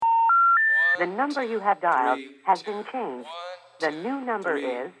The number you have dialed has been changed. The new number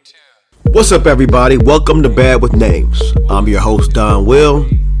is... What's up, everybody? Welcome to Bad with Names. I'm your host, Don Will,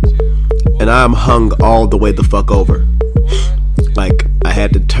 and I'm hung all the way the fuck over. Like, I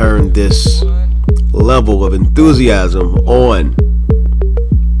had to turn this level of enthusiasm on.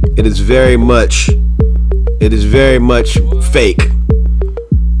 It is very much fake.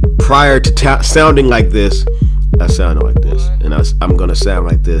 Prior to sounding like this, I sounded like this, and I'm gonna sound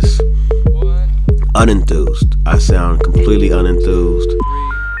like this. Unenthused. I sound completely unenthused.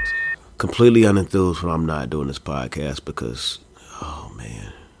 Completely unenthused when I'm not doing this podcast because, oh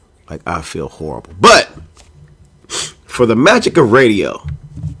man, like I feel horrible. But for the magic of radio,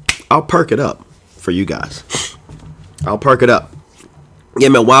 I'll perk it up for you guys. I'll perk it up. Yeah,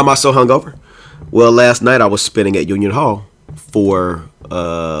 man, why am I so hungover? Well, last night I was spinning at Union Hall for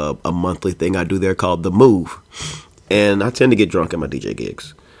a monthly thing I do there called The Move. And I tend to get drunk at my DJ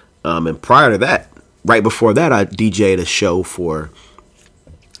gigs. And prior to that, right before that, I DJ'd a show for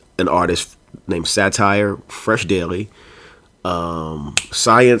an artist named Satire, Fresh Daily,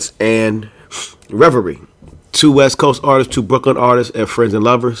 Science, and Reverie. 2 West Coast artists, 2 Brooklyn artists, and Friends and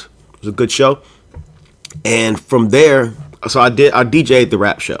Lovers. It was a good show. And from there, so I DJ'd the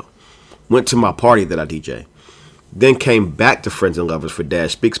rap show. Went to my party that I DJ. Then came back to Friends and Lovers for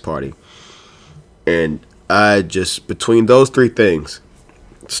Dash Speaks party. And I just, between those 3 things,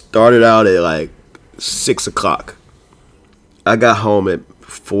 started out at like 6 o'clock. I got home at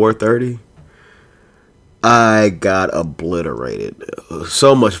 4:30. I got obliterated.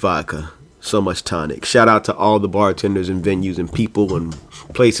 So much vodka, so much tonic. Shout out to all the bartenders and venues and people and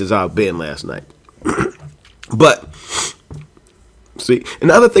places I've been last night. But see,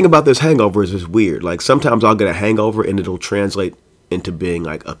 another thing about this hangover is it's weird. Like sometimes I'll get a hangover and it'll translate into being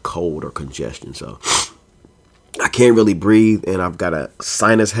like a cold or congestion. So I can't really breathe and I've got a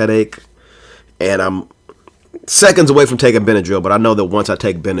sinus headache and I'm seconds away from taking Benadryl. But I know that once I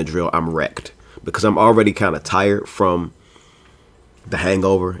take Benadryl, I'm wrecked because I'm already kind of tired from the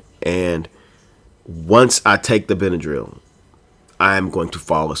hangover. And once I take the Benadryl, I'm going to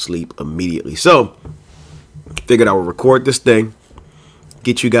fall asleep immediately. So figured I would record this thing,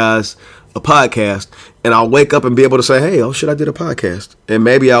 get you guys a podcast, and I'll wake up and be able to say, hey, oh shit, I did a podcast. And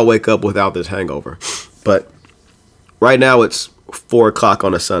maybe I'll wake up without this hangover. But right now it's 4 o'clock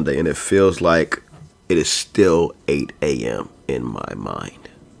on a Sunday, and it feels like it is still 8 a.m. in my mind.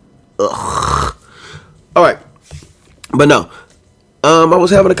 Ugh. All right. But no, I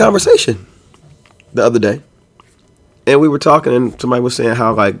was having a conversation the other day, and we were talking, and somebody was saying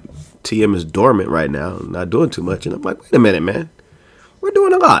how, like, TM is dormant right now, not doing too much. And I'm like, wait a minute, man. We're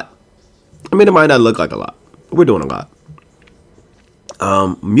doing a lot. I mean, it might not look like a lot. We're doing a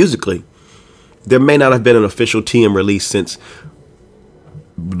lot. Musically, there may not have been an official TM release since,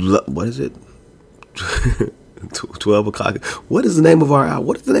 what is it? 12 o'clock. What is the name of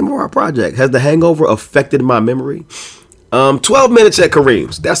our project? Has The Hangover affected my memory? 12 Minutes at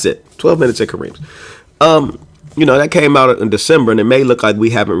Kareem's. That's it. 12 Minutes at Kareem's. You know, that came out in December, and it may look like we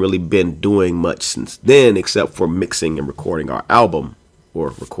haven't really been doing much since then, except for mixing and recording our album, or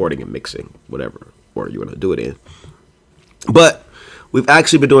recording and mixing, whatever order you want to do it in. But we've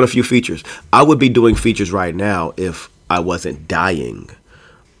actually been doing a few features. I would be doing features right now if I wasn't dying.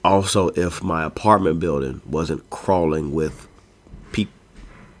 Also, if my apartment building wasn't crawling with people.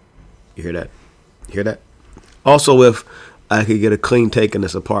 You hear that? You hear that? Also, if I could get a clean take in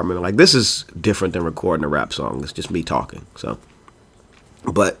this apartment. Like, this is different than recording a rap song. It's just me talking. So,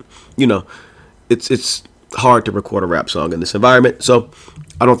 but, you know, it's hard to record a rap song in this environment. So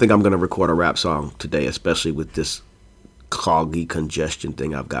I don't think I'm going to record a rap song today, especially with this cloggy congestion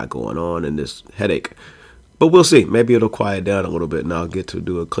thing I've got going on and this headache. But we'll see. Maybe it'll quiet down a little bit and I'll get to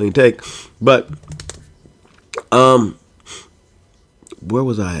do a clean take. But, where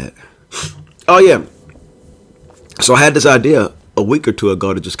was I at? Oh, yeah. So I had this idea a week or two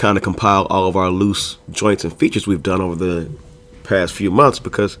ago to just kind of compile all of our loose joints and features we've done over the past few months,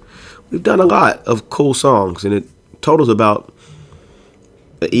 because we've done a lot of cool songs and it totals about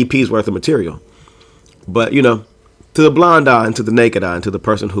an EP's worth of material. But, you know, to the blind eye and to the naked eye and to the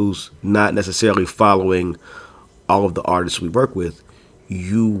person who's not necessarily following all of the artists we work with,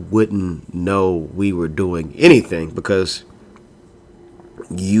 you wouldn't know we were doing anything because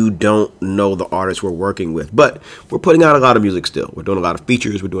you don't know the artists we're working with. But we're putting out a lot of music still. We're doing a lot of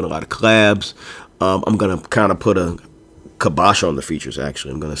features. We're doing a lot of collabs. I'm going to kind of put a kibosh on the features,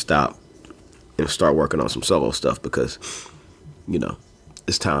 actually. I'm going to stop and start working on some solo stuff because, you know,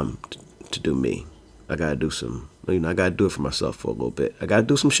 it's time to do me. I got to do some, you know, I got to do it for myself for a little bit. I got to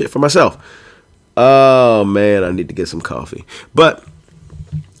do some shit for myself. Oh, man, I need to get some coffee. But,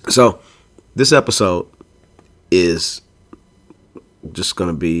 so, This episode is just going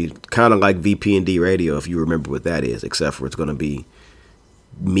to be kind of like VP&D Radio, if you remember what that is, except for it's going to be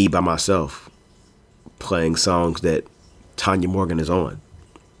me by myself playing songs that Tanya Morgan is on.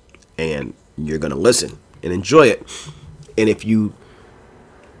 And you're going to listen and enjoy it. And if you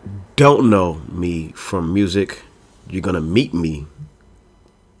don't know me from music, you're going to meet me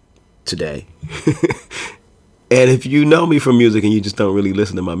today. And if you know me from music and you just don't really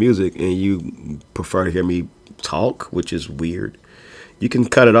listen to my music and you prefer to hear me talk, which is weird, you can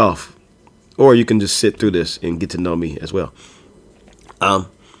cut it off. Or you can just sit through this and get to know me as well. I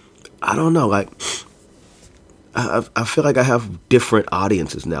don't know, like, I feel like I have different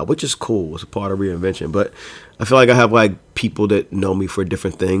audiences now, which is cool. It's a part of reinvention. But I feel like I have like people that know me for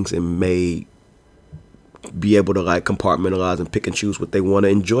different things and may be able to like compartmentalize and pick and choose what they want to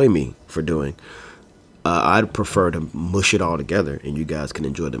enjoy me for doing. I'd prefer to mush it all together and you guys can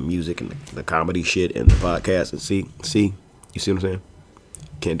enjoy the music and the comedy shit and the podcast and see, you see what I'm saying?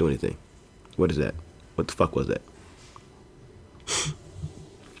 Can't do anything. What is that? What the fuck was that?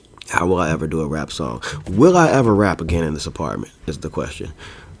 How will I ever do a rap song? Will I ever rap again in this apartment is the question.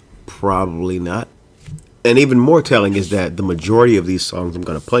 Probably not. And even more telling is that the majority of these songs I'm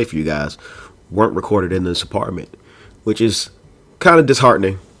going to play for you guys weren't recorded in this apartment, which is kind of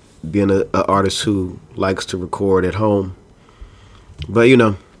disheartening, being an artist who likes to record at home. But, you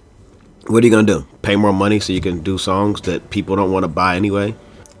know, what are you going to do? Pay more money so you can do songs that people don't want to buy anyway?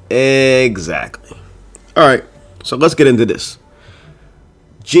 Exactly. All right, so let's get into this.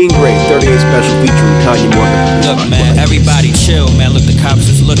 Jean Grae, 38 Special featuring Tanya Morgan. Look, man, everybody chill, man. Look, the cops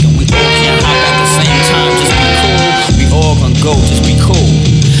is looking. We all can't hop at the same time. Just be cool. We all gonna go. Just be cool.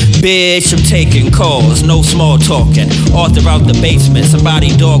 Bitch, I'm taking calls, no small talking. Arthur out the basement, somebody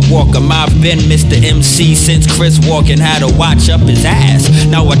dog walk him. I've been Mr. MC since Chris Walken had to watch up his ass.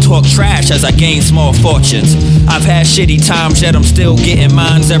 Now I talk trash as I gain small fortunes. I've had shitty times, yet I'm still getting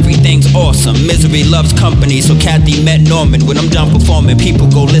mines. Everything's awesome. Misery loves company, so Kathy met Norman. When I'm done performing, people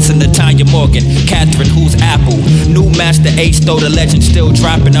go listen to Tanya Morgan. Catherine, who's Apple? New Master Ace, though the legend still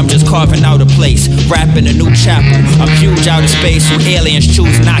dropping. I'm just carving out a place, rapping a new chapel. I'm huge out of space, who aliens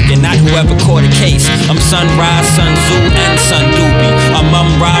choose knocking. Not whoever caught a case. I'm Sunrise, Sun Tzu, and Sun Doobie. I'm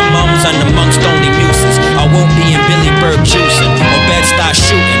mums and amongst only muses. I won't be in Billy Berg juicing or Bed-Stuy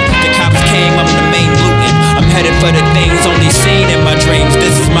shooting. The cops came, I'm the main looting. I'm headed for the things only seen in my dreams.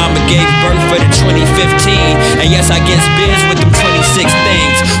 This is mama gave birth for the 2015. And yes, I guess biz with them 26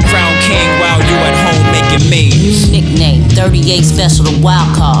 things. Crown King while you at home making memes. New nickname, 38 Special, the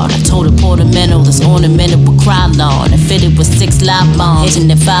wild card. I told a portamento that's ornamented with Krylon and fitted with 6 live bombs.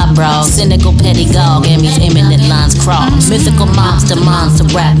 Hitting the fibros, cynical petty gog, and these imminent lines cross. Mythical monster,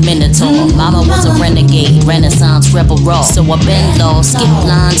 rap minotaur. Mama was a renegade, Renaissance rebel raw. So I bend low, skip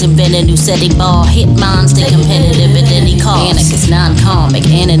lines, invent a new setting bar. Hit mines, stay competitive at any cost. Anarchist, non-comic,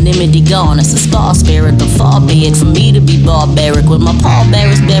 anonymity gone. It's a star spirit, but far be it from me to be barbaric. With my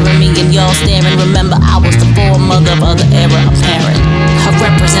pallbearers bury me and y'all staring. Remember, I was the foremother of the era apparent. I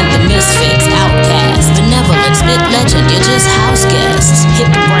represent the misfits, outcasts, benevolent, spit legend, you're just house guests. Hit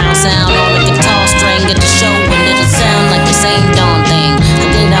the brown sound on the guitar string at the show, and it'll sound like the same darn thing. I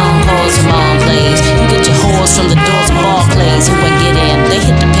lay down chords from all plays. You get your whores from the doors of Barclays. Who ain't get in? They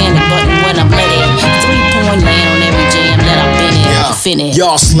hit the panic button when I'm let in. 3-point land on every jam that I've been in. Finish.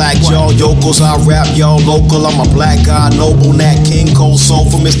 Y'all slack, y'all yokels, I rap, y'all local. I'm a black guy, noble, Nat King Cole,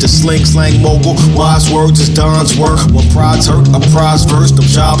 soulful, Mr. Sling Slang mogul. Wise words is Don's work. When pride's hurt, a prize verse, them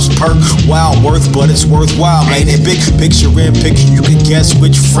jobs perk. Wild worth, but it's worthwhile, ain't it? Big picture in picture, you can guess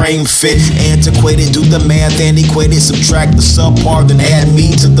which frame fit. Antiquated, do the math, antiquated. Subtract the subpar, then add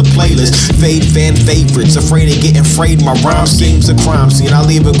me to the playlist. Fade fan favorites, afraid of getting frayed. My rhyme seems a crime scene. I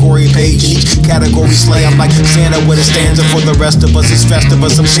leave a gory page in each category slay. I'm like Santa with a stanza for the rest of us. It's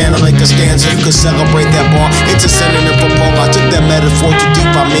Festivus, I'm channeling a stanza. You can celebrate that bar. It's a synonym for Paul. I took that metaphor too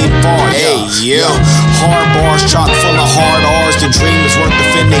deep, I made far. Hey, yeah. Hard bars, chock full of hard R's. The dream is worth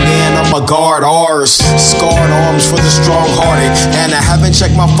defending, and I'm a guard ours. Scarred arms for the strong-hearted. And I haven't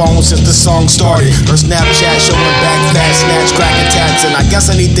checked my phone since the song started. Her Snapchat showing back fat snatch, cracking tats. And I guess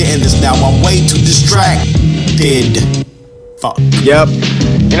I need to end this now. I'm way too distracted. Fuck. Yep.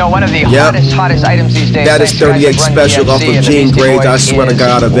 You know, one of the hottest items these days. That is 38 Special off of Jean Grae's. I swear to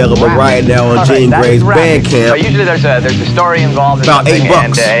God, available right now on Jean Grae's Bandcamp. So usually there's a story involved. About $8.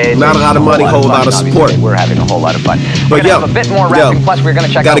 Not a lot of money, whole lot of support. We're having a whole lot of fun. But have a bit more rapping. Plus, we're gonna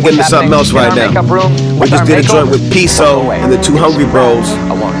check out gotta get into something else right now. We just did a joint with Piso and the Two Hungry Bros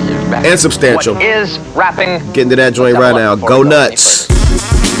and Substantial. What is rapping? Get into that joint right now. Go nuts.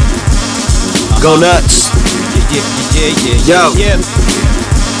 Go nuts. Yo.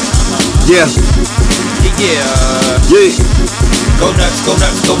 Yeah. Yeah. Go nuts, go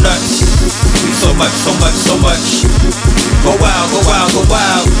nuts, go nuts. We so much, so much, so much. Go wild, go wild, go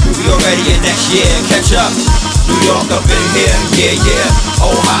wild. We already in next year, catch up. New York up in here, yeah, yeah.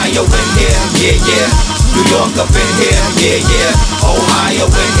 Ohio in here, yeah, yeah. New York up in here, yeah, yeah. Ohio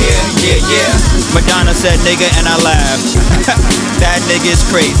in here, yeah, yeah. Madonna said nigga and I laughed. That nigga is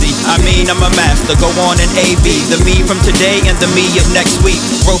crazy. I mean, I'm a master. Go on and AB. The me from today and the me of next week.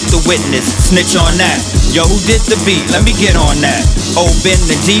 Broke the witness, snitch on that. Yo, who did the beat? Let me get on that. Oh, Ben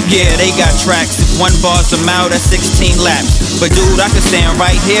the Deep, yeah, they got tracks. If one bar's them out, that's 16 laps. But dude, I can stand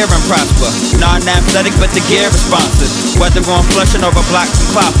right here and prosper. Non-athletic, but the gear responsive. Whether on Flushing or a block from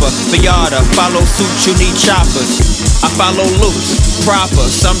Clopper. Bayarda, follow suit, you need choppers. I follow loose, proper.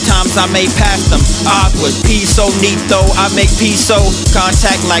 Sometimes I may pass them, awkward. P so neat though, I make P so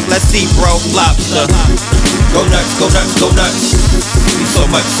contact like let's see, bro, lobster. Go nuts, go nuts, go nuts. We so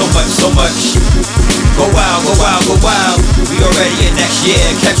much, so much, so much. Go wild, go wild, go wild. We already in next year,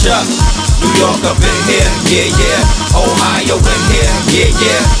 catch up. New York up in here, yeah, yeah. Ohio in here, yeah,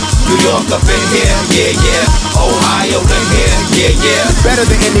 yeah. New York up in here, yeah, yeah. Ohio in here, yeah, yeah. Better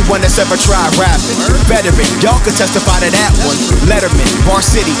than anyone that's ever tried rapping. Veteran, y'all can testify to that one. Letterman, Bar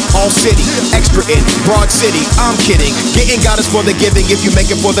City, All City, Extra in Broad City. I'm kidding. Getting God is for the giving. If you make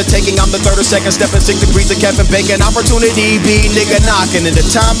it for the taking, I'm the third or second step in 6 degrees of Kevin Bacon. Opportunity be nigga knocking. And the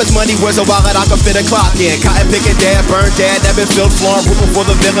time is money. Where's a wallet I can fit a clock in? Cotton picking dad, burned dad, never filled floor. Rooting for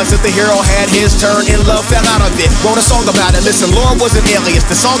the villain since the hero had his turn. In love, fell out of it. Wrote a song about it. Listen, Laura was an alias.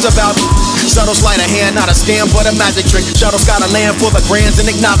 The song's about subtle sleight of hand, not a scam, but a magic trick. Shuttle's got a land full of grands and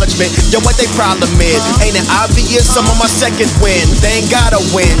acknowledgement. Yo, what they problem is? Ain't it obvious? Some of my second win. They ain't gotta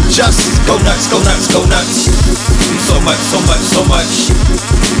win. Just go nuts, go nuts, go nuts. We so much, so much, so much.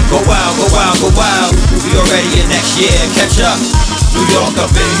 Go wild, go wild, go wild. We already in next year, catch up. New York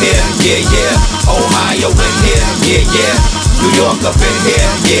up in here, yeah, yeah. Ohio in here, yeah, yeah. New York up in here,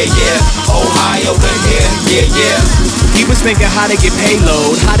 yeah, yeah. Ohio in here, yeah, yeah. He was thinking how to get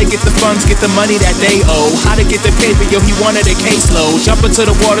payload, how to get the funds, get the money that they owe, how to get the paper, yo, he wanted a caseload. Jump into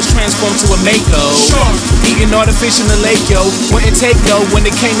the waters, transform to a Mako. Sure. Eating all the fish in the lake, yo. Wouldn't take no when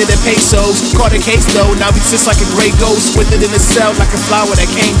it came to the pesos. Caught a case though, now he sits like a gray ghost, with it in a cell like a flower that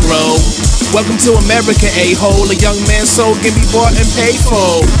can't grow. Welcome to America, a-hole. A young man's soul can be bought and paid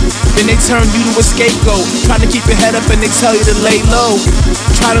for. Then they turn you to a scapegoat, trying to keep your head up and they tell you to lay low.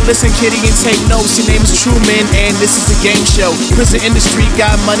 Try to listen, kitty, and take notes. Your name is Truman and this is a game show. Prison industry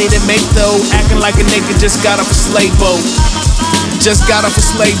got money to make though. Acting like a nigga just got off a slave boat. Just got off a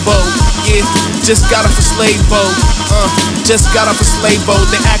slave boat. Yeah, just got off a slave boat. Just got off a slave boat.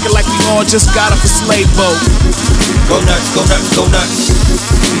 They acting like we all just got off a slave boat. Go nuts, go nuts, go nuts.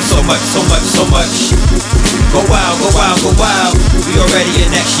 We so much, so much, so much. Go wild, go wild, go wild. We already in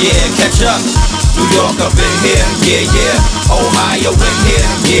next year, catch up. New York up in here, yeah, yeah. Ohio in here,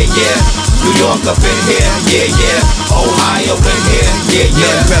 yeah, yeah. New York up in here, yeah, yeah. Ohio in here, yeah,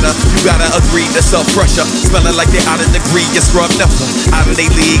 yeah. Better, you gotta agree to self-pressure. Smelling like they're out of degree, you scrub never. Out of they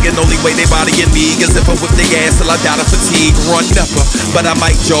league, and only way they body in me is if I whip their ass till I die of fatigue. Run never, but I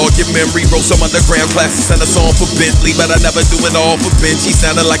might jog your memory. Wrote some underground classes and a song for Bentley, but I never do it all for Benji.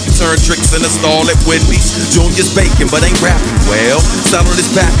 Sounded like you turn tricks in a stall at Wendy's. Junior's baking, but ain't rapping well. Sound on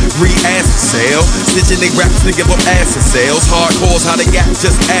his back, re-ass sale. Stitching they raps to give up ass and sales. Hardcore's how they got,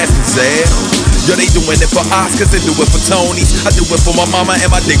 just ass and sale. Yo, they doing it for Oscars, they do it for Tonys. I do it for my mama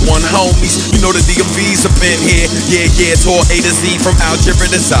and my Dick One homies. You know the DMV's up in here. Yeah, yeah, tour A to Z from Algebra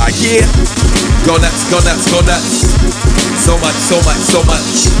to Zy. Yeah. Go nuts, go nuts, go nuts. So much, so much, so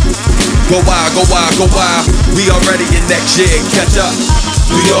much. Go wild, go wild, go wild. We already in next year, catch up.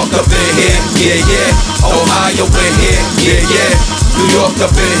 New York up in here, yeah, yeah. Ohio in here, yeah, yeah. New York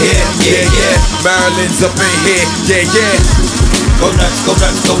up in here, yeah, yeah. Maryland's up in here, yeah, yeah. Go nuts, go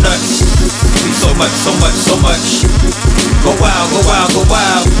nuts, go nuts. We so much, so much, so much. Go wild, go wild, go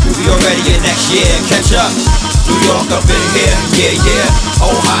wild. We already in next year, catch up. New York up in here, yeah, yeah.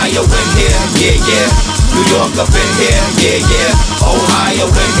 Ohio in here, yeah, yeah. New York up in here, yeah, yeah. Ohio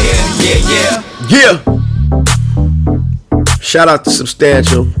in here, yeah, yeah. Yeah. Shout out to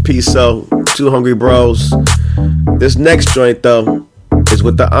Substantial, Peso, Two Hungry Bros. This next joint though is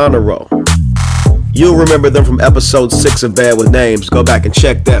with the honor roll. You'll remember them from episode 6 of Bad With Names. Go back and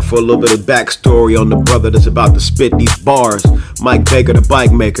check that for a little bit of backstory on the brother that's about to spit these bars. Mike Baker, the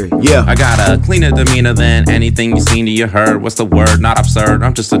bike maker. Yeah. I got a cleaner demeanor than anything you seen or you heard. What's the word? Not absurd.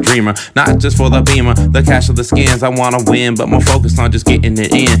 I'm just a dreamer. Not just for the beamer, the cash of the skins. I wanna win, but more focused on just getting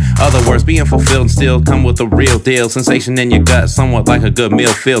it in. Other words, being fulfilled and still come with the real deal. Sensation in your gut, somewhat like a good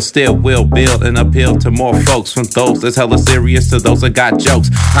meal. Feel still will build and appeal to more folks. From those that's hella serious to those that got jokes.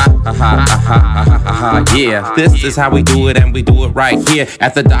 Ha ha ha ha ha ha. Yeah, this is how we do it, and we do it right here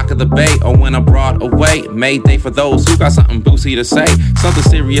at the dock of the bay, or when abroad away. Mayday for those who got something boozy to say, something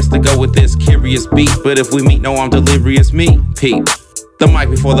serious to go with this curious beat. But if we meet, no, I'm delirious me. Peep. The mic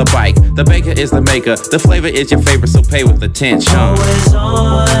before the bike. The baker is the maker. The flavor is your favorite, so pay with attention. Always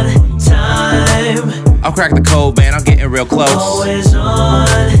on time. I'll crack the code, man. I'm getting real close. Always on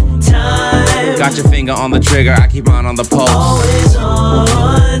time. Got your finger on the trigger. I keep on the pulse. Always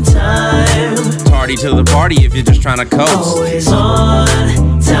on time. Tardy to the party if you're just trying to coast. Always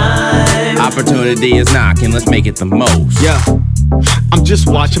on time. Opportunity is knocking. Let's make it the most. Yeah. I'm just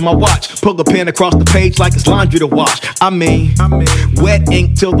watching my watch. Pull a pen across the page like it's laundry to wash. I mean, wet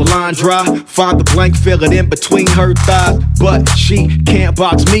ink till the line dry. Find the blank, fill it in between her thighs. But she can't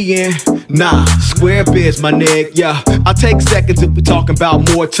box me in. Nah, square biz, my nigga. Yeah, I'll take seconds if we're talking about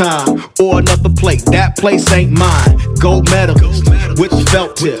more time. Or another plate. That place ain't mine. Gold medalist, which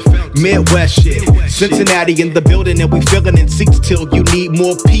felt tip. Midwest shit. Cincinnati in the building and we filling in seats till you need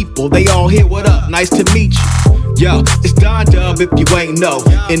more people. They all here, what up? Nice to meet you. Yo, it's Don Dub if you ain't know.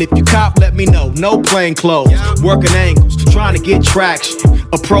 And if you cop, let me know. No plain clothes, working angles, trying to get traction.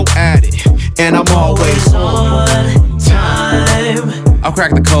 A pro at it, and I'm always on time. I'll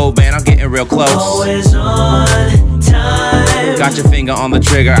crack the code, man. I'm getting real close. Always on time. Got your finger on the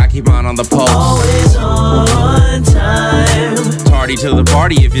trigger. I keep on the pulse. Always on time. Tardy to the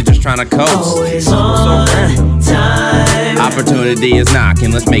party if you're just trying to coast. Always on time. Opportunity is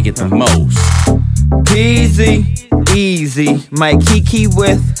knocking. Let's make it the most. Easy, easy, Mike Kiki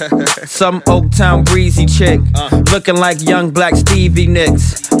with some Oaktown breezy chick, looking like young black Stevie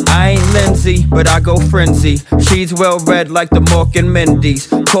Nicks. I ain't Lindsay, but I go frenzy. She's well read like the Mork and Mindy's.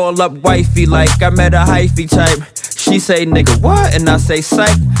 Call up wifey like I met a hyphy type. She say, nigga, what? And I say,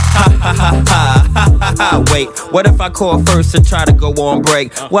 psych. Ha ha ha ha ha ha ha. Wait, what if I call first and try to go on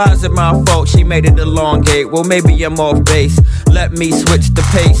break? Why is it my fault she made it elongate? Well, maybe I'm off base. Let me switch the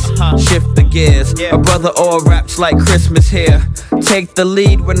pace, shift the gears. A brother all raps like Christmas here. Take the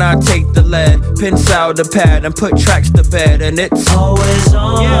lead when I take the lead. Pencil the pad and put tracks to bed. And it's always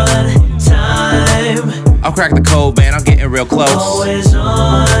on time. I'll crack the code, man. I'm getting real close. Always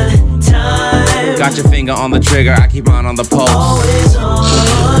on time. Got your finger on the trigger. I keep on the pulse. Always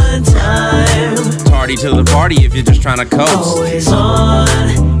on time. Tardy to the party if you're just trying to coast. Always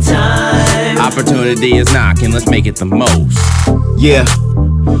on time. Opportunity is knocking. Let's make it the most. Yeah.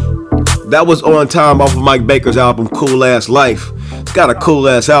 That was On Time off of Mike Baker's album Cool Ass Life. It's got a cool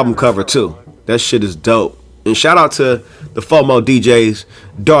ass album cover too. That shit is dope. And shout out to the FOMO DJs,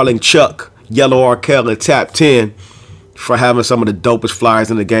 Darling Chuck, Yellow Arkell, and Tap 10 for having some of the dopest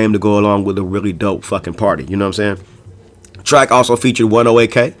flyers in the game to go along with a really dope fucking party. You know what I'm saying? Track also featured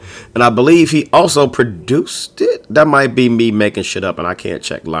 108K, and I believe he also produced it. That might be me making shit up, and I can't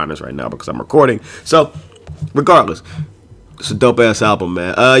check liners right now because I'm recording. So, regardless, it's a dope ass album,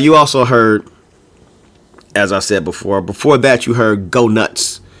 man. You also heard, as I said before that you heard Go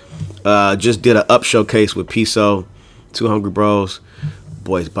Nuts. Just did an up showcase with Piso, Two Hungry Bros.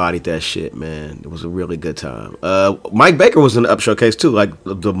 Boys bodied that shit, man. It was a really good time. Mike Baker was in the up showcase too, like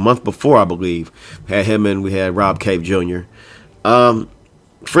the month before, I believe. Had him and we had Rob Cave Jr.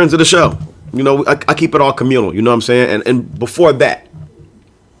 Friends of the show. You know, I keep it all communal, you know what I'm saying? And before that,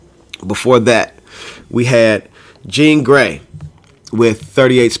 we had Jean Grae with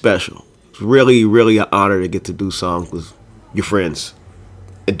 38 Special. It's really, really an honor to get to do songs with your friends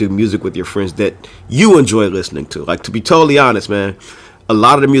and do music with your friends that you enjoy listening to. Like, to be totally honest, man, a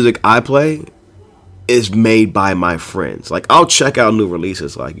lot of the music I play is made by my friends. Like, I'll check out new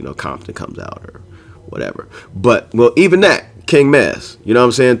releases, like, you know, Compton comes out or whatever. But, well, even that, King Mass, you know what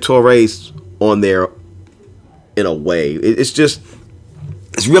I'm saying? Torre's on there in a way. It's just,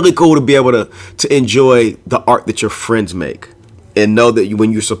 it's really cool to be able to enjoy the art that your friends make. And know that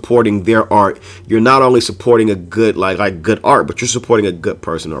when you're supporting their art, you're not only supporting a good, like good art, but you're supporting a good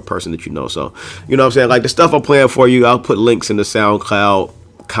person or a person that you know. So, you know what I'm saying? Like, the stuff I'm playing for you, I'll put links in the SoundCloud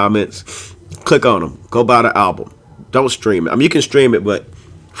comments. Click on them. Go buy the album. Don't stream it. I mean, you can stream it, but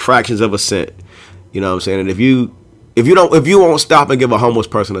fractions of a cent. You know what I'm saying? And if you won't stop and give a homeless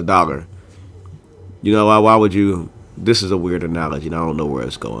person $1, you know, why would you? This is a weird analogy, and I don't know where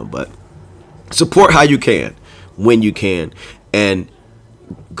it's going, but support how you can, when you can, and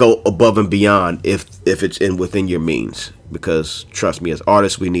go above and beyond if it's within your means, because trust me, as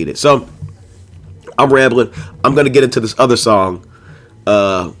artists we need it. So I'm rambling. I'm gonna get into this other song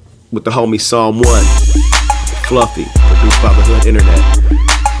with the homie Psalm 1, Fluffy, produced by the Hood Internet.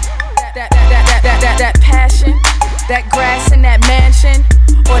 That passion, that grass in that mansion,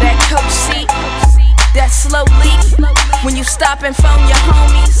 or that coach seat, that slow leak, when you stop and phone your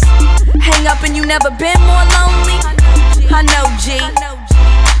homies, hang up and you never been more lonely. I know G,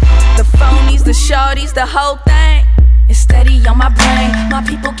 the phonies, the shorties, the whole thing. It's steady on my brain, my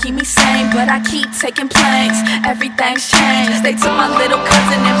people keep me sane, but I keep taking planes, everything's changed. They took my little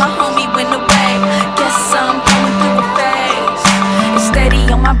cousin and my homie went away. Guess I'm going through a phase. It's steady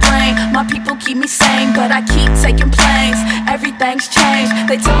on my brain, my people keep me sane, but I keep taking planes, everything's changed.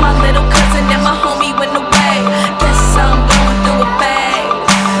 They took my little cousin and my homie went away. Guess I'm going through a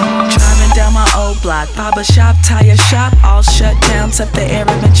phase. Driving down my old block, barber shop, tire shop, all shut down except the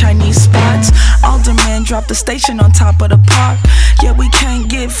Arab and Chinese spots. Alderman dropped the station on top of the park. Yeah, we can't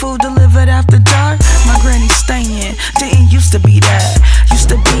get food delivered after dark. My granny staying, didn't used to be that. Used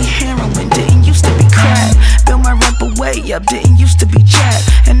to be heroin, didn't used to be crack. Built my rep way up, didn't used to be jack.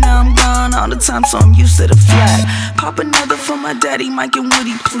 And now I'm gone all the time, so I'm used to the flat. Pop another for my daddy, Mike and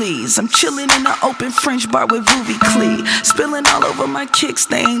Woody, please. I'm chilling in the open French bar with Vouvy Clee. Spilling all over my kicks,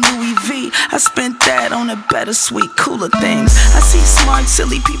 they ain't Louis V. I spent that on a better, sweet, cooler things. I see smart,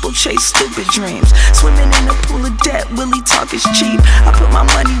 silly people chase stupid dreams. Swimming in a pool of debt, Willie talk is cheap. I put my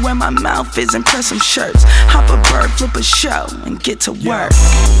money where my mouth is and press some shirts. Hop a bird, flip a show, and get to work.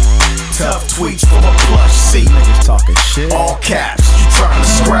 Tough tweets from a plush seat. Niggas talking shit. All caps, you trying to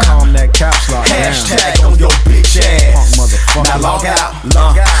scrap. Calm that caps lock Hashtag down. on your bitch ass. Motherfucker. Now log out.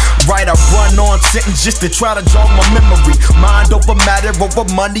 Right, I run on sentence just to try to jog my memory. Mind over matter, over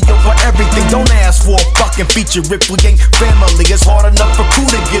money, over everything. Don't ask for a fucking feature if we ain't family. It's hard enough for crew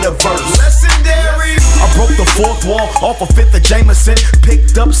to get a verse. Legendary. I broke the fourth wall off a fifth of Jameson.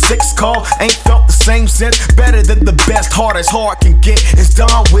 Picked up 6 call, ain't felt the same since. Better than the best, hard as hard can get. It's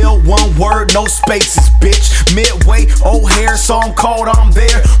Don Will, one word, no spaces, bitch. Midway, O'Hare, song called I'm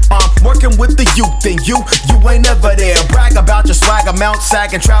There. I'm working with the youth and you ain't never there. Brag about your swag amount,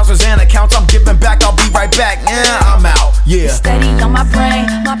 sagging trousers and accounts. I'm giving back, I'll be right back. Yeah, I'm out. Yeah. Steady on my brain,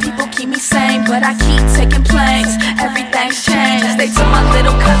 my people keep me sane, but I keep taking planes. Everything's changed. They took my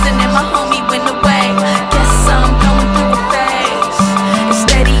little cousin and my homie went away. Guess I'm going through a phase. It's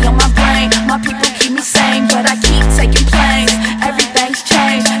steady on my brain, my people keep me sane, but I keep taking planes. Everything's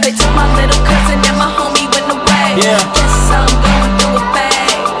changed. They took my little cousin and my homie went away. Guess I'm going through a phase.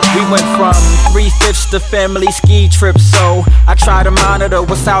 We went from 3/5 to family ski trips, so I try to monitor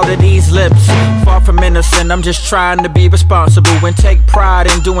what's out of these lips. Far from innocent, I'm just trying to be responsible and take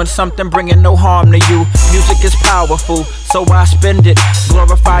pride in doing something bringing no harm to you. Music is powerful, so I spend it.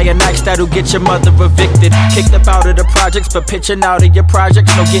 Glorify a nights that'll get your mother evicted. Kicked up out of the projects, but pitching out of your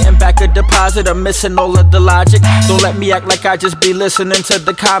projects. No getting back a deposit, I'm missing all of the logic. Don't let me act like I just be listening to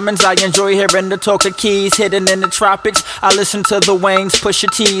the commons. I enjoy hearing the talk of keys hidden in the tropics. I listen to the Waynes, Pusha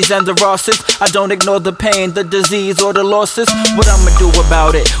T's, and the Rosses. I don't ignore the pain, the disease, or the losses. What I'ma do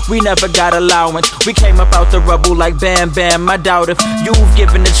about it? We never got allowance. We came up out the rubble like Bam Bam. I doubt if you've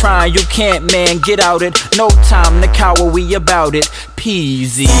given it trying, you can't, man, get out it. No time to cower, we about it.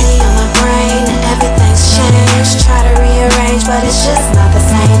 Peasy. Steady on my brain, everything's changed. Try to rearrange, but it's just not the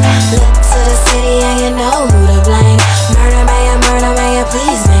same. Look to the city and you know who to blame. Murder, may you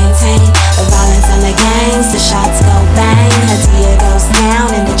please maintain the violence and the gangs. The shots go bang, Hadia goes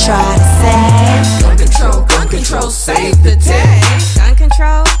down and they try to save. Gun control, save the day. Gun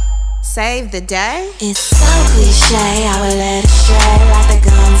control, save the day? It's so cliche, I would let it stray. Like the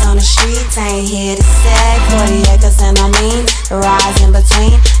guns on the streets, ain't here to stay. 40 acres and I mean, the rise in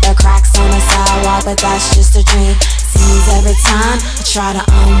between. The cracks on the sidewalk, but that's just a dream. Seems every time I try to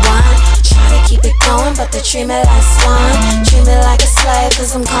unwind, try to keep it going, but they treat me like swine. Treat me like a slave,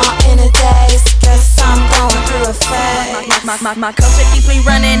 cause I'm caught in a daze. Guess I'm going through a phase. My culture keeps me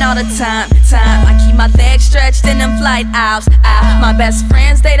running all the time. I keep my legs stretched in them flight hours. My best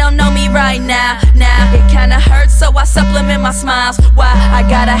friends, they don't know me right now. It kinda hurts, so I supplement my smiles. Why? I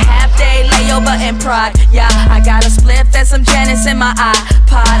got a half-day layover in Prague. Yeah, I got a spliff and some Janice in my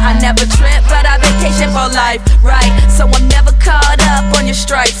iPod. I never trip, but I vacation for life, right? So I'm never caught up on your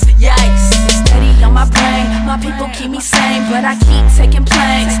stripes. Yikes. Steady on my brain, my people keep me sane, but I keep taking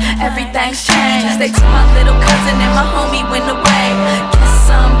planes. Everything's changed. They took my little cousin and my homie went away. Guess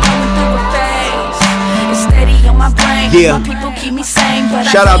I'm going through a phase. It's steady on my brain. Yeah. My people keep me sane, but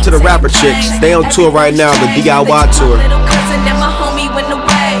Shout out to the rapper chicks. They on tour right now, the DIY tour. My little cousin and my homie went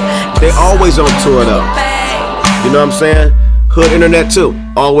away. They always on tour though. You know what I'm saying? Hood Internet too,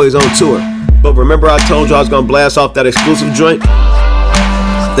 always on tour. But remember I told you I was gonna blast off that exclusive joint?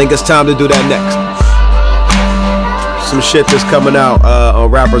 I think it's time to do that next. Some shit that's coming out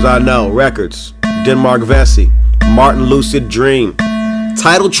on Rappers I Know Records. Denmark Vesey, Martin Lucid Dream.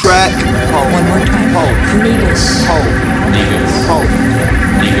 Title track. One more time. Niggas.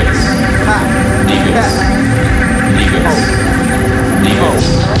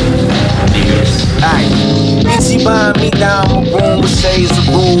 Itchy bind me down my room with shades of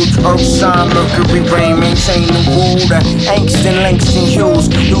rules. Earth sign, Mercury rain, maintain the rule. The angst and links and hues.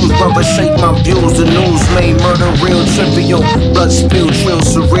 News brothers shape my views. The news made murder real trivial. Blood spill, trill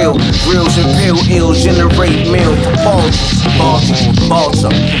surreal. Drills and pill ills generate meal for Balta,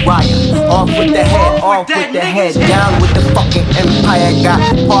 riot. Off with the head, down with the fucking empire. Got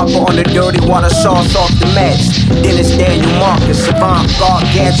Parker on the dirty water sauce off the meds. Dennis Daniel Marcus, Savant, God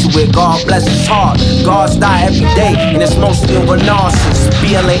Gantuit, God bless his heart. Gods die every day, and it's mostly over nonsense.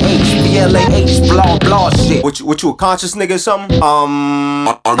 BLAH, blah blah shit. What you a conscious nigga or something?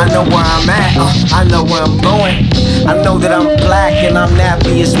 I know where I'm at, I know where I'm going. I know that I'm black and I'm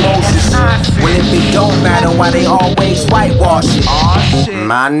nappy as Moses. Well, if it don't matter, why they always whitewash it?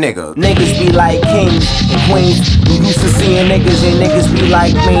 My nigga. Niggas be like kings and queens. You used to seeing niggas and niggas be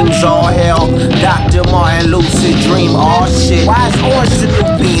like memes. All hell, Dr. Martin Lucid Dream. All shit. Why is Orange the new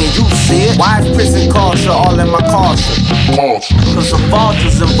being? You see it? Why is prison culture all in my culture? Cause the vault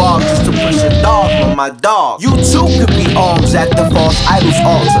is involved just to push a dogma, my dog. You too could be arms at the false idol's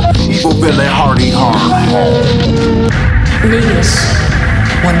altar. Evil villain, hardy hard. Niggas.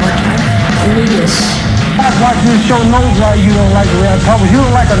 One more time. Niggas. Stop watching this show knows why you don't like the way I talk. You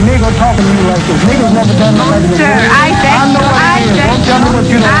don't like a nigga talking to you like this. Niggas never done nothing like this. Sir, I Don't tell me what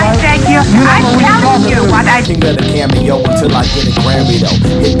you don't like. beg you. I'm telling you what I King of the cameo until I get a Grammy though.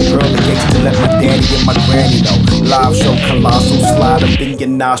 Hit the girl the gates to let my daddy and my granny know. Live show colossal slide up in your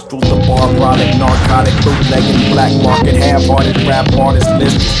nostrils. The barbaric, narcotic, bootlegging, black market, half-hearted rap artist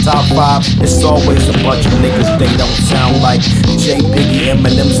list is top 5. It's always a bunch of niggas they don't sound like. J, Biggie,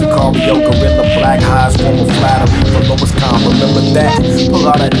 Eminem, Sicario, Gorilla, Black Highs, former flattery for lowest calm. Remember that? Pull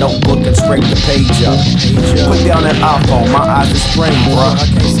out a notebook and scrape the page up. Put down that iPhone, my eyes are strained, bruh.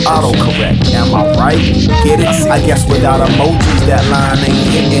 Autocorrect, am I right? Get it? I guess without emojis that line ain't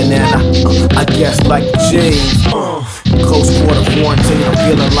hitting. And I guess like James. Close quarter quarantine, I'm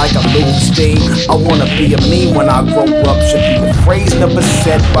feeling like I'm losing steam. I wanna be a meme when I grow up. Should be a phrase never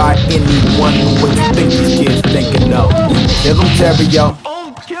said by anyone. But what you think these kids thinking of? Kill them, Terry, yo.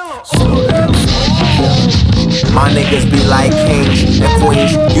 Slow down, my niggas be like kings and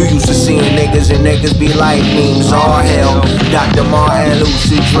queens. You used to seeing niggas and niggas be like memes. All hell, Dr. Martin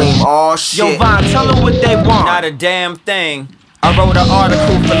Lucid Dream. All shit. Yo, Vaughn, tell them what they want. Not a damn thing. I wrote an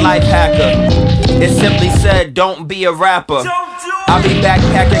article for Lifehacker. It simply said, don't be a rapper. I be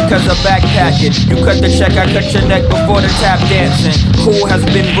backpacking cause I backpack it. You cut the check, I cut your neck before the tap dancing. Cool has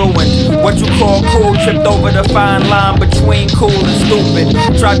been ruined. What you call cool tripped over the fine line between cool and stupid.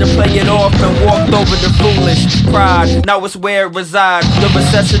 Tried to play it off and walked over the foolish. Pride, now it's where it resides. The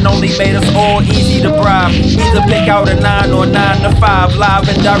recession only made us all easy to bribe. Either pick out a 9 or 9 to 5. Live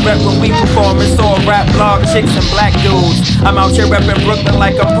and direct when we perform. It's all rap, blog, chicks and black dudes. I'm out here reppin' Brooklyn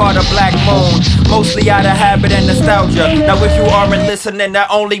like I'm part of Black Moon. Mostly out of habit and nostalgia. Now if you aren't listening, that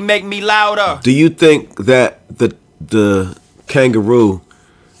only make me louder. Do you think that the kangaroo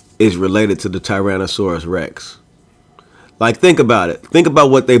is related to the Tyrannosaurus Rex? Like, think about it. Think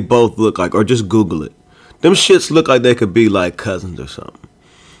about what they both look like, or just Google it. Them shits look like they could be like cousins or something.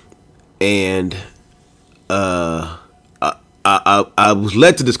 And I was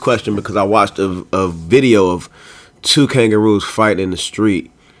led to this question because I watched a video of 2 kangaroos fighting in the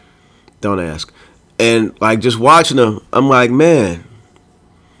street. Don't ask. And like just watching them, I'm like, man,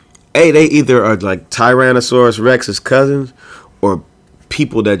 hey, they either are like Tyrannosaurus Rex's cousins or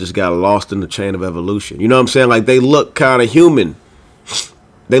people that just got lost in the chain of evolution. You know what I'm saying? Like, they look kind of human.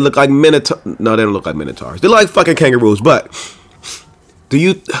 They look like minotaurs. No, they don't look like minotaurs. They look like fucking kangaroos. But do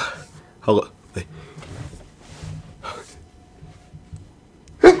you... Hold on.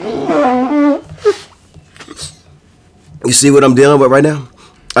 You see what I'm dealing with right now?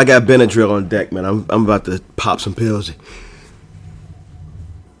 I got Benadryl on deck, man. I'm about to pop some pills.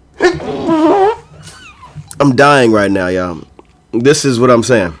 I'm dying right now, y'all. This is what I'm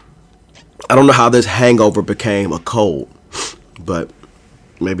saying. I don't know how this hangover became a cold, but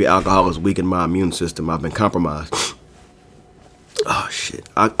maybe alcohol has weakened my immune system. I've been compromised. Oh, shit.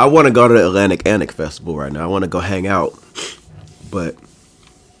 I want to go to the Atlantic Annick Festival right now. I want to go hang out, but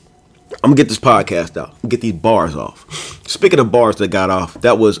I'm going to get this podcast out. Get these bars off. speaking of bars that got off,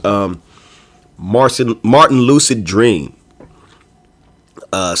 that was Martin Lucid Dream,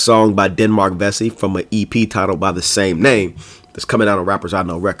 a song by Denmark Vesey from an EP titled by the same name that's coming out on Rappers I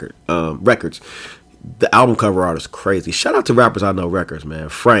Know records. The album cover art is crazy. Shout out to Rappers I Know Records, man.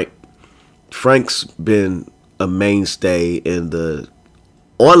 Frank's been a mainstay in the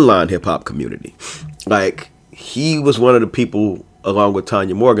online hip hop community. Like, he was one of the people, along with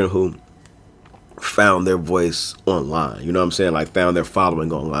Tanya Morgan, who found their voice online. You know what I'm saying? Like, found their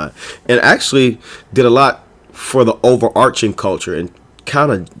following online, and actually did a lot for the overarching culture and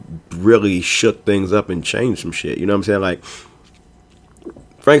kind of really shook things up and changed some shit. You know what I'm saying? Like,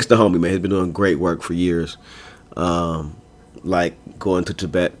 Frank's the homie, man. He's been doing great work for years. Like going to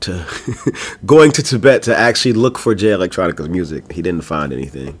Tibet to actually look for Jay Electronica's music. He didn't find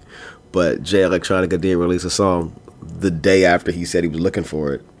anything, but Jay Electronica did release a song the day after he said he was looking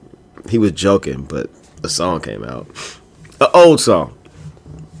for it. He was joking, but a song came out, an old song.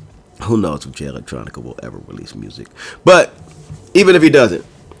 Who knows if Jay Electronica will ever release music? But even if he doesn't,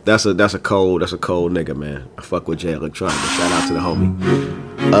 that's a cold nigga, man. I fuck with Jay Electronica. Shout out to the homie.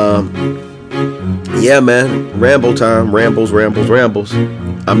 Yeah, man. Ramble time. Rambles.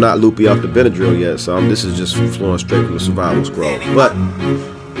 I'm not loopy off the Benadryl yet, so this is just flowing straight from the Survival Scroll. But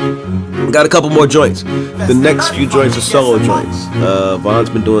got a couple more joints. The next few joints are solo joints. Von's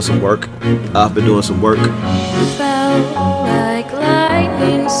been doing some work. I've been doing some work. Felt like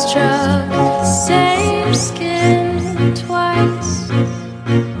lightning struck the same skin twice.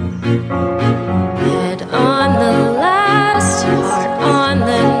 Head on the last, heart on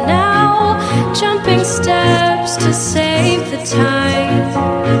the now. Jumping steps to save the time.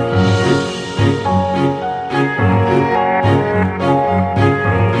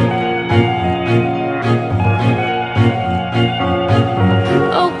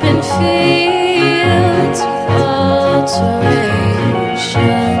 Open fields of alteration.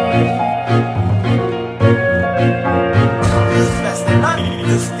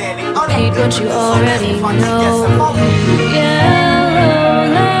 Repeat what you already know. Yellow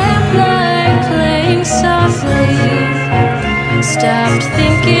lamplight playing softly. Stopped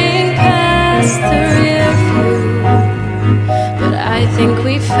thinking past the rear view, but I think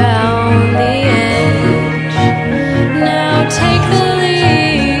we found the edge. Now take the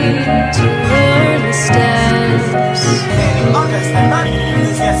lead to learn the steps.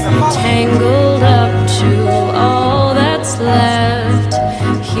 Tangled up to all that's left.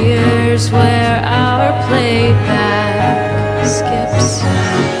 Here's where our playback skips.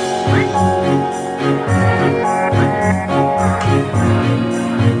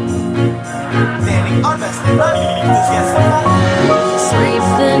 Sleep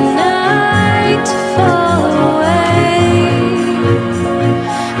the night to fall away.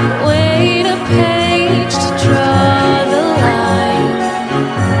 Wait a page to draw the line.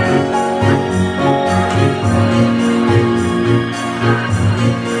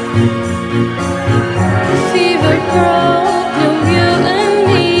 Fever broke, no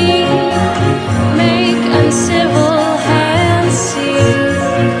mutiny. Make uncivil hands see.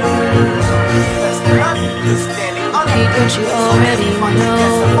 Repeat what you already know.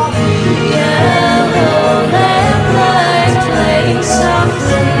 Yellow lamplight playing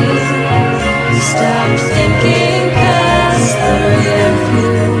softly. Stop thinking past the rear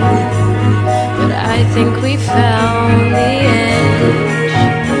view, but I think we found the edge.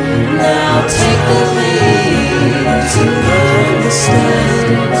 Now take the lead to learn the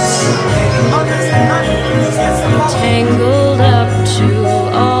steps. Tangled up to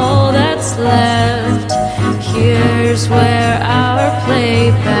all that's left. Here's where our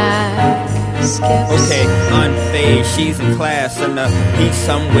playback skips. Okay, unfazed, she's in class and he's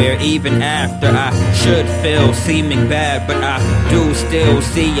somewhere even after I should feel seeming bad, but I do still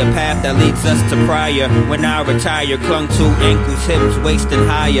see a path that leads us to prior. When I retire, clung to ankles, hips, waist and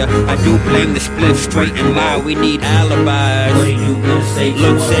higher. I do blame the split, straight and lie. We need alibis. What are you gonna say?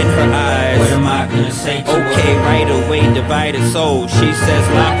 Looks in her eyes. What am I gonna say? Okay, right away, divided soul. She says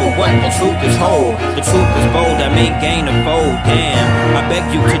lie for what? The truth is whole. The truth is bold. I may gain a fold. Damn, I beg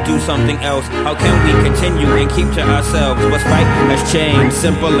you to do something else. How can we continue and keep to ourselves? What's right has changed,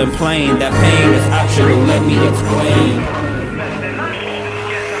 simple and plain. That pain is optional, let me explain.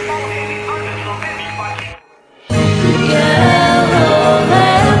 Yellow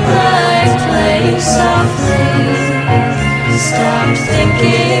lamplight playing softly. Stop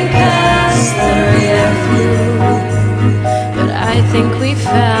thinking past the rear view, but I think we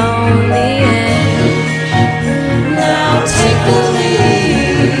found the edge. Now take the lead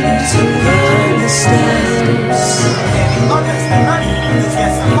to learn the steps.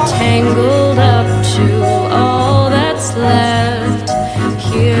 Tangled up to all that's left.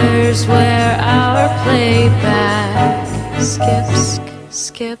 Here's where our playback skips,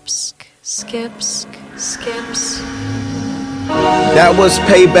 skips, skips, skips. That was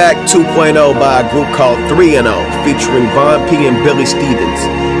Payback 2.0 by a group called 3-0, featuring Von P and Billy Stevens.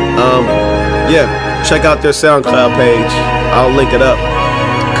 Yeah, check out their SoundCloud page. I'll link it up.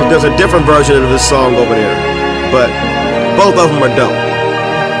 Cause there's a different version of this song over there, but both of them are dope.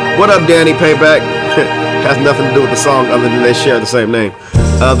 What up, Danny Payback? Has nothing to do with the song other than they share the same name.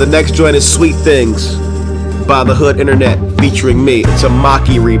 The next joint is Sweet Things by The Hood Internet, featuring me. It's a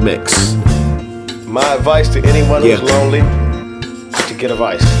Maki remix. My advice to anyone who's lonely is to get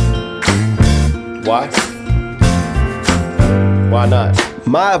advice. Why? Why not?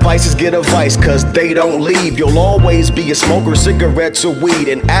 My advice is get advice, cause they don't leave. You'll always be a smoker, cigarettes or weed.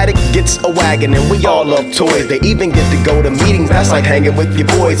 An addict gets a wagon and we all love toys. They even get to go to meetings, that's like hanging with your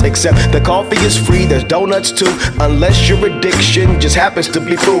boys. Except the coffee is free, there's donuts too. Unless your addiction just happens to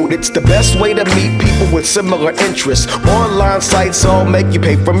be food. It's the best way to meet people with similar interests. Online sites all make you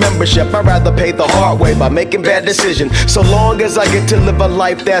pay for membership. I'd rather pay the hard way by making bad decisions. So long as I get to live a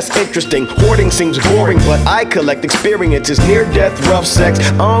life that's interesting. Hoarding seems boring, but I collect experiences. Near death, rough sex,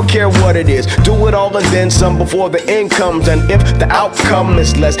 I don't care what it is. Do it all and then some before the end comes. And if the outcome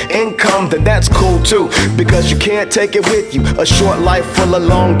is less income, then that's cool too, because you can't take it with you. A short life full of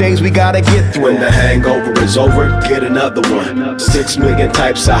long days we gotta get through. When the hangover is over, get another one. 6 million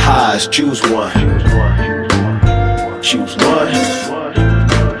types of highs, choose one. Choose one.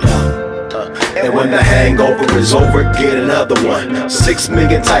 And when the hangover is over, get another one. 6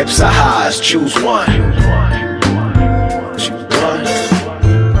 million types of highs, choose one.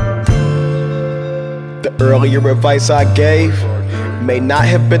 The earlier advice I gave may not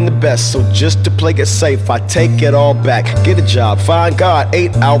have been the best, so just to play it safe, I take it all back. Get a job, find God,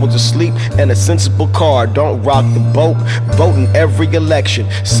 8 hours of sleep, and a sensible car. Don't rock the boat, vote in every election.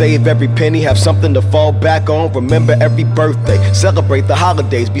 Save every penny, have something to fall back on. Remember every birthday, celebrate the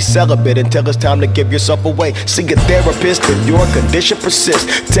holidays. Be celibate until it's time to give yourself away. See a therapist if your condition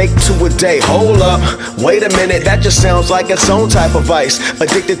persists. Take 2 a day, hold up, wait a minute, that just sounds like its own type of vice.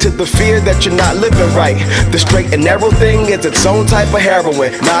 Addicted to the fear that you're not living right. The straight and narrow thing is its own type of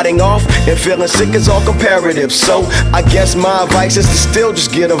heroin. Nodding off and feeling sick is all comparative. So I guess my advice is to still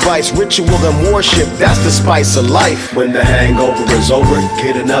just get a vice. Ritual and worship, that's the spice of life. When the hangover is over,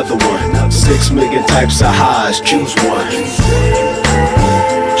 get another one. 6 million types of highs, choose one.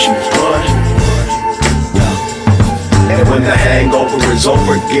 Choose one. And when the hangover is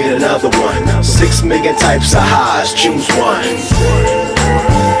over, get another one. 6 million types of highs, choose one.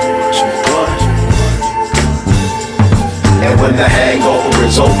 And when the hangover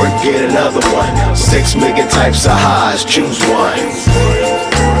is over, get another one. 6 million types of highs, choose one.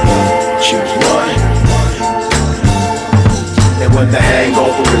 Choose one. And when the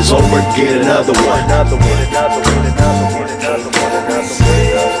hangover is over, get another one.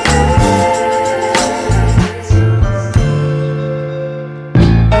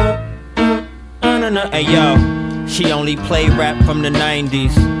 Hey yo, she only play rap from the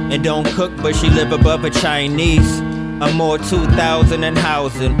 90s and don't cook, but she live above a Chinese. I'm more 2000 and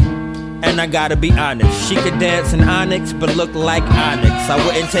housing, and I gotta be honest, she could dance in Onyx but look like Onyx. I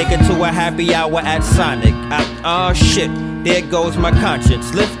wouldn't take her to a happy hour at Sonic. Oh shit, there goes my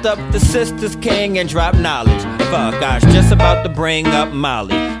conscience. Lift up the Sisters King and drop knowledge. Fuck, I was just about to bring up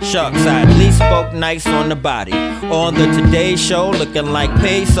Molly. Shucks, I at least spoke nice on the body. On the Today Show, looking like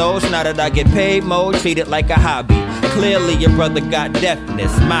pesos. Now that I get paid more, treat it like a hobby. Clearly your brother got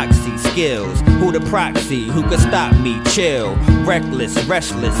deafness, moxie, skills. Who the proxy? Who could stop me? Chill, reckless,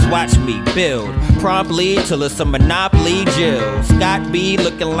 restless, watch me build. Promptly till it's a monopoly. Jill Scott B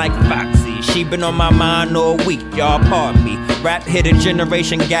looking like Foxy. She been on my mind all week, y'all pardon me. Rap hit a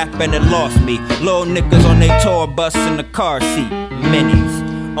generation gap and it lost me. Little niggas on they tour bus in the car seat. Minis.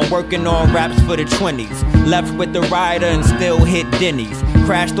 I'm working on raps for the 20s. Left with the rider and still hit Denny's.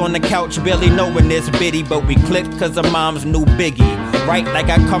 Crashed on the couch, barely knowing this bitty, but we clicked cause her mom's new biggie. Right like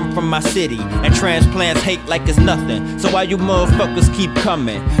I come from my city, and transplants hate like it's nothing. So why you motherfuckers keep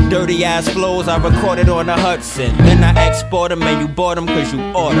coming? Dirty ass flows I recorded on the Hudson. Then I export them and you bought them cause you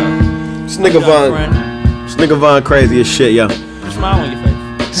order. This nigga Von crazy as shit, yo. Smile on your face.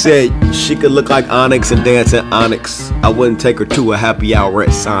 Said she could look like Onyx and dance at Onyx. I wouldn't take her to a happy hour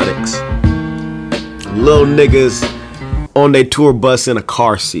at Sonic's. Little niggas on their tour bus in a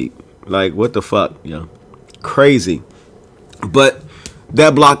car seat. Like, what the fuck, yo? Crazy. But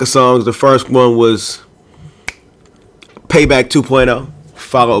that block of songs, the first one was Payback 2.0,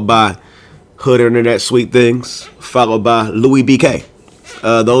 followed by Hood Internet Sweet Things, followed by Louis BK.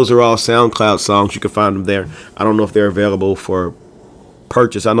 Those are all SoundCloud songs. You can find them there. I don't know if they're available for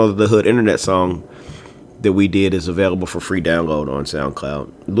purchase. I know that the Hood Internet song that we did is available for free download on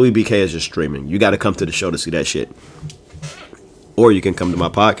SoundCloud. Louis BK is just streaming. You got to come to the show to see that shit. Or you can come to my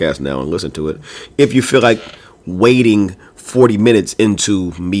podcast now and listen to it if you feel like waiting 40 minutes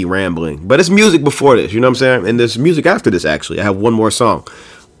into me rambling. But it's music before this, you know what I'm saying? And there's music after this, actually. I have one more song.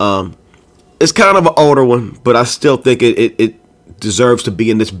 It's kind of an older one, but I still think it deserves to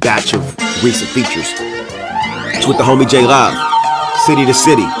be in this batch of recent features. It's with the homie J Live, City to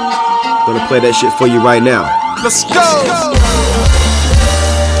City. Gonna play that shit for you right now. Let's go!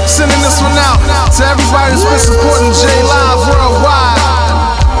 Sending this one out to everybody that's been supporting J Live worldwide.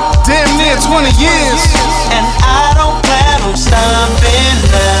 Damn near 20 years. And I don't plan on stopping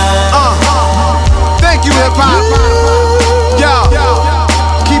now. Thank you, hip hop. Yo,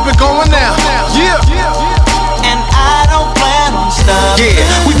 keep it going now. Yeah. And I don't plan on stopping.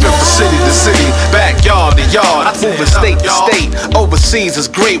 Yeah, we built the city to city, backyard to yard, moving state to state. Overseas is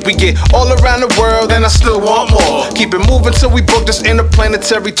great. We get all around the world, and I still want more. Keep it moving till we book this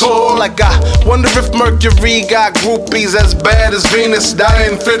interplanetary tour. Like I wonder if Mercury got groupies as bad as Venus,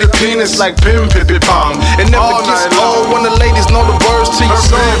 dying for the penis like Pim Pippi Pom. It never gets old when the ladies know the words to your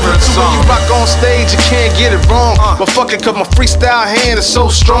song. So when you rock on stage, you can't get it wrong. But fuck it, cause my freestyle hand is so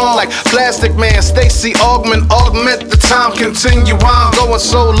strong. Like Plastic Man, Stacey Augment the time continue. I'm going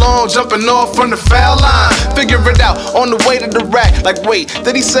so long, jumping off from the foul line. Figure it out on the way to the rack. Like, wait,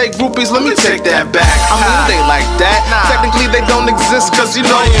 did he say groupies? Let me take that back. I mean, they like that. Technically, they don't exist, cause you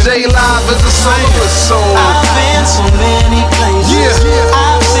know J Live is a soloist, so I've been so many places. Yeah.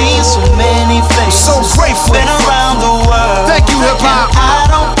 I've seen so many faces. So grateful. Been around the world. Thank you, hip hop.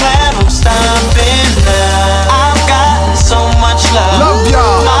 I don't plan on stopping now. I've gotten so much love. Love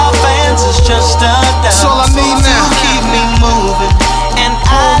y'all. My fans is just a doubt. That's all I need now. To keep me moving. And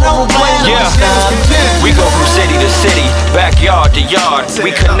I don't plan on stopping. We go from city to city, backyard to yard. We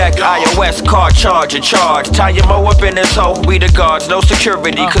connect iOS, car charge and charge. Tie your mo up in this hole, we the guards, no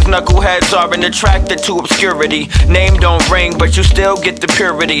security. Cause knuckleheads aren't attracted to obscurity. Name don't ring, but you still get the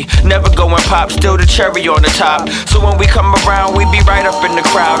purity. Never going pop, still the cherry on the top. So when we come around, we be right up in the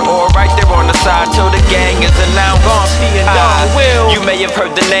crowd. Or right there on the side till the gang is announced. You may have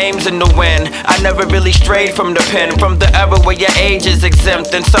heard the names in the wind. I never really strayed from the pen. From the era where your age is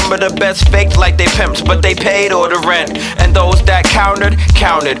exempt. And some of the best faked like they pimps, but they paid all the rent. And those that counted.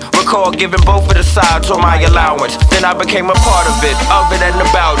 Recall giving both of the sides on my allowance. Then I became a part of it and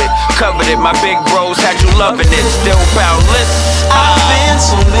about it. Covered it, my big bros had you loving it. Still boundless. I've been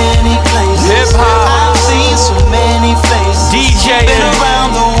so many places. Hip hop. I've seen so many faces. DJing. Been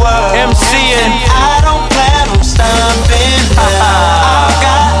around the world. MCing. And I don't plan on stopping now. I've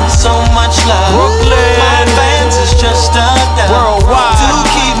gotten so much love. Brooklyn. My fans is just a doubt. Worldwide. To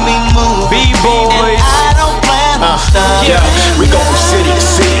keep me moving. B-boys. And I don't plan on stopping. Yeah, we go from city to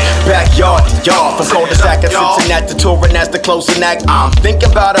city, backyard to yard. From cul-de-sac to Cincinnati to touring as the closing act. I'm thinking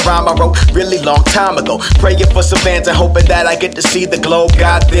about a rhyme I wrote really long time ago. Praying for Savannah and hoping that I get to see the globe.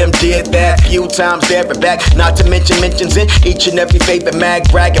 Got them, did that few times there and back. Not to mention mentions in each and every favorite mag.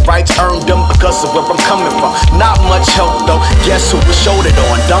 Bragging rights earned them because of where I'm coming from. Not much help though, guess who was showed it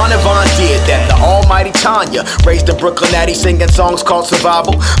on? Donovan did that, the almighty Tanya. Raised in Brooklyn, Natty singing songs called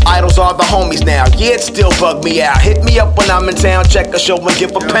Survival. Idols are the homies now, yeah, it still bug me out. Hit me up when I'm in town, check a show and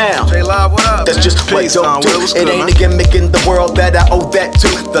give a pound. J Live, what up? That's just what Peace, don't do. What's It good, ain't man? a gimmick in the world that I owe that to.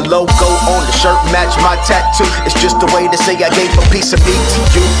 The logo on the shirt match my tattoo. It's just a way to say I gave a piece of me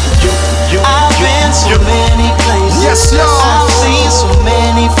to you. I've been so many places. Yes, y'all. I've seen so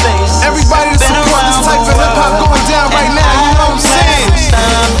many faces. Everybody that Been support this around type the of hip hop world. going down right now, you know what I'm saying?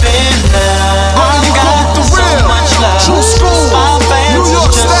 Stopping now. Whether you go with the So real, much love. true school, My fans New is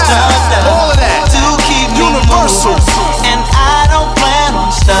York just style, a doubt. all of that. To keep me Universal. moving. And I don't plan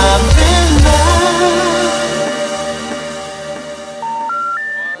on stopping now.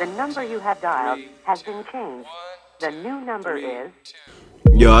 The number you have dialed has been changed. The new number is...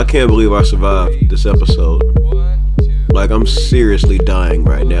 Yo, I can't believe I survived this episode. Like, I'm seriously dying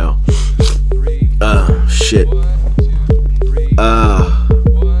right now. Shit.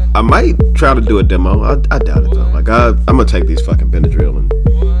 I might try to do a demo. I doubt it though. Like, I'm gonna take these fucking Benadryl and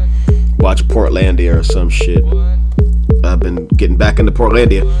watch Portlandia or some shit. I've been getting back into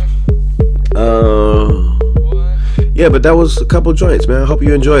Portlandia. Yeah, but that was a couple joints, man. I hope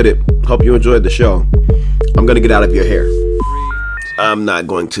you enjoyed it. Hope you enjoyed the show. I'm gonna get out of your hair. I'm not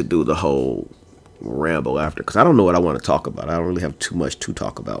going to do the whole ramble after, because I don't know what I want to talk about. I don't really have too much to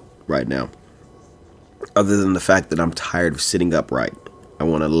talk about right now, other than the fact that I'm tired of sitting upright. I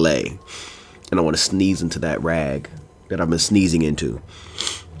want to lay, and I want to sneeze into that rag that I've been sneezing into,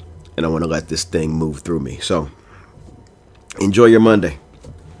 and I want to let this thing move through me. So Enjoy your Monday.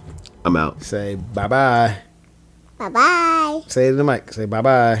 I'm out. Say bye-bye. Bye-bye. Say it to the mic. Say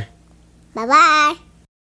bye-bye. Bye-bye.